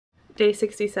Day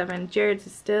 67.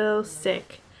 Jared's still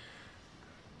sick.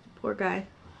 Poor guy.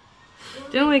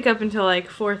 Didn't wake up until like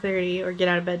 4:30 or get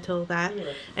out of bed till that.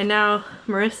 And now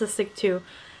Marissa's sick too.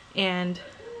 And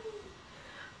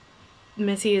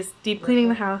Missy is deep cleaning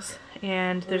the house.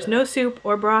 And there's no soup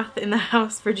or broth in the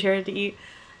house for Jared to eat.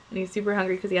 And he's super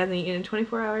hungry because he hasn't eaten in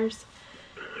 24 hours.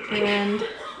 And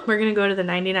we're going to go to the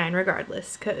 99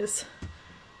 regardless because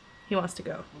he wants to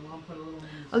go.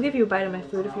 I'll give you a bite of my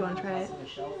food if you want to try it.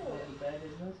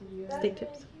 Steak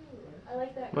tips.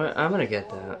 Well, I'm gonna get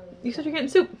that. You said you're getting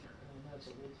soup.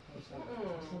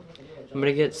 I'm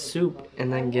gonna get soup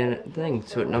and then get a thing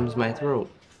so it numbs my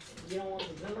throat.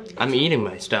 I'm eating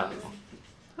my stuff.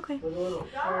 Okay.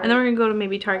 And then we're gonna go to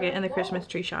maybe Target and the Christmas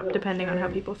tree shop, depending on how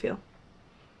people feel.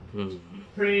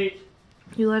 You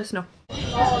let us know. I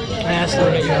asked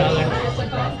her to get another.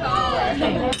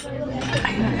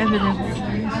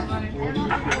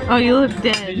 Oh, you look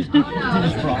dead.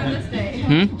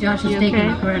 Josh is taking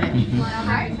the credit.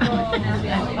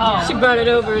 She brought it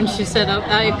over and she said,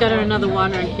 I've got her another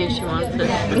water in case she wants it.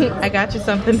 I got you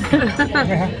something.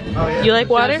 You like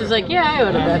water? Josh was like, yeah, I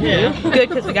ordered that for you. Good,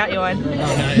 because we wi got you one. Oh,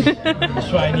 nice.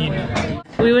 That's what I need.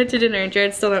 We went to dinner and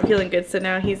Jared's still not feeling good, so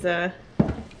now he's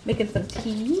making some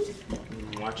tea.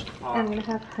 Watch the I'm gonna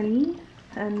have honey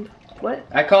and what?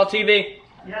 I call TV.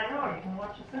 Yeah, I know. You can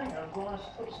watch the thing. I'm going to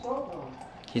put the stove on.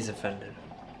 He's offended.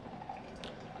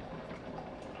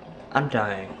 I'm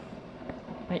dying.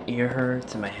 My ear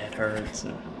hurts and my head hurts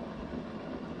and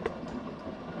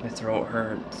my throat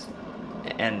hurts.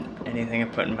 And anything I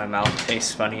put in my mouth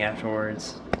tastes funny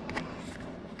afterwards.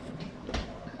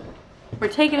 We're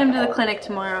taking him to the clinic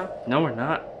tomorrow. No, we're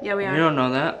not. Yeah, we are. You don't know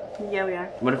that. Yeah, we are.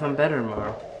 What if I'm better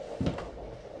tomorrow?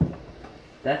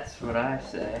 That's what I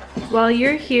say. While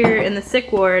you're here in the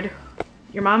sick ward,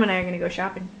 your mom and I are gonna go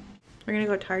shopping. We're gonna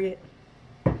go to Target.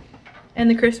 And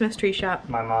the Christmas tree shop.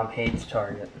 My mom hates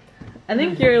Target. I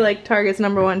think you're like Target's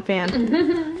 #1 fan.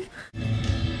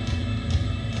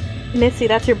 Missy,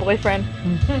 that's your boyfriend.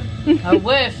 I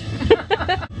wish.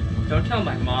 Don't tell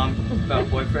my mom about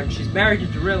boyfriend. She's married to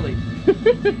Drilly.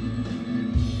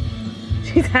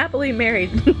 She's happily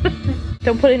married.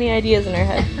 Don't put any ideas in her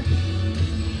head.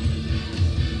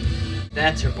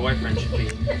 That's her boyfriend should be.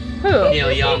 Who?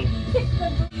 Neil Young.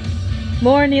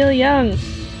 More Neil Young.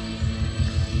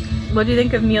 What do you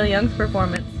think of Neil Young's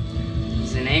performance?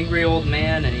 He's an angry old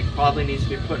man and he probably needs to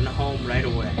be put in a home right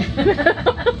away.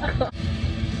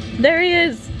 There he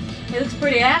is. He looks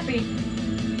pretty happy.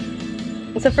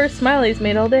 It's the first smile he's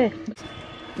made all day.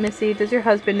 Missy, does your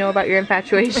husband know about your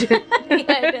infatuation? Yeah, he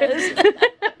does.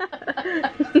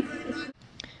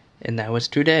 And that was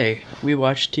today. We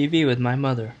watched TV with my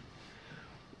mother.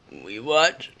 We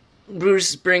watched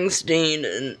Bruce Springsteen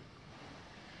and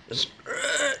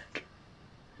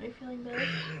Are you feeling better?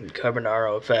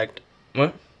 Carbonaro Effect. What?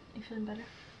 Are you feeling better?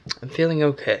 I'm feeling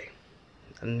okay.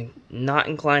 I'm not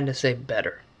inclined to say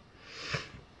better.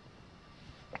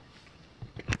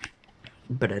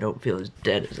 But I don't feel as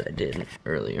dead as I did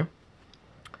earlier.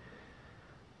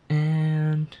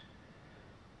 And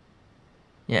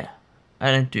yeah,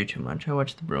 I didn't do too much. I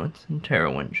watched the Bruins and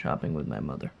Tara went shopping with my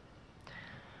mother.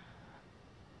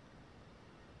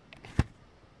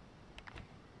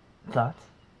 Thoughts?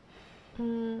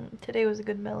 Today was a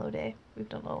good mellow day. We've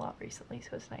done a lot recently,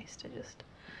 so it's nice to just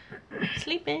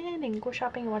sleep in and go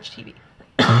shopping and watch TV.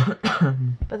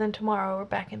 But then tomorrow we're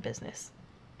back in business.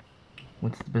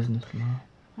 What's the business tomorrow?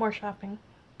 More shopping,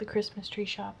 the Christmas tree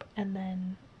shop, and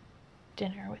then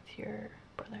dinner with your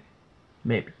brother.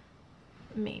 Maybe.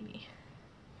 Maybe.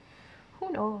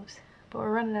 Who knows? But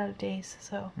we're running out of days,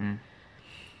 so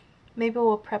maybe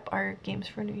we'll prep our games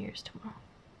for New Year's tomorrow.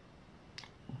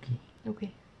 Okay.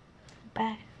 Okay.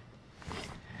 Bye.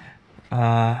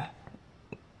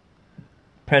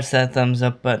 Press that thumbs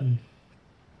up button.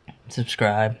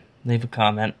 Subscribe. Leave a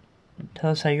comment.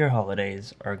 Tell us how your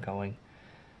holidays are going.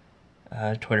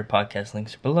 Twitter podcast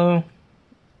links are below.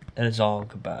 That is all.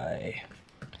 Goodbye.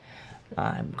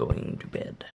 I'm going to bed.